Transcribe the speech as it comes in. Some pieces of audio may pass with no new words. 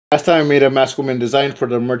Last time I made a masculine design for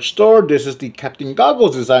the merch store. This is the Captain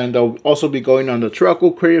Goggles design that will also be going on the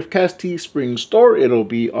TuracoCreativeCast Teespring store. It'll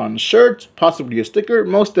be on shirts, possibly a sticker,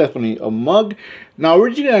 most definitely a mug. Now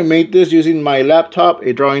originally I made this using my laptop,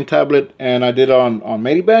 a drawing tablet, and I did it on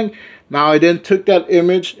Medibang. Now I then took that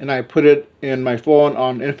image and I put it in my phone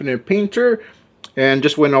on Infinite Painter and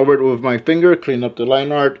just went over it with my finger, cleaned up the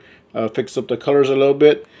line art, fixed up the colors a little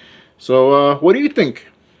bit. So what do you think?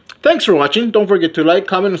 Thanks for watching. Don't forget to like,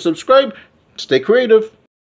 comment, and subscribe. Stay creative.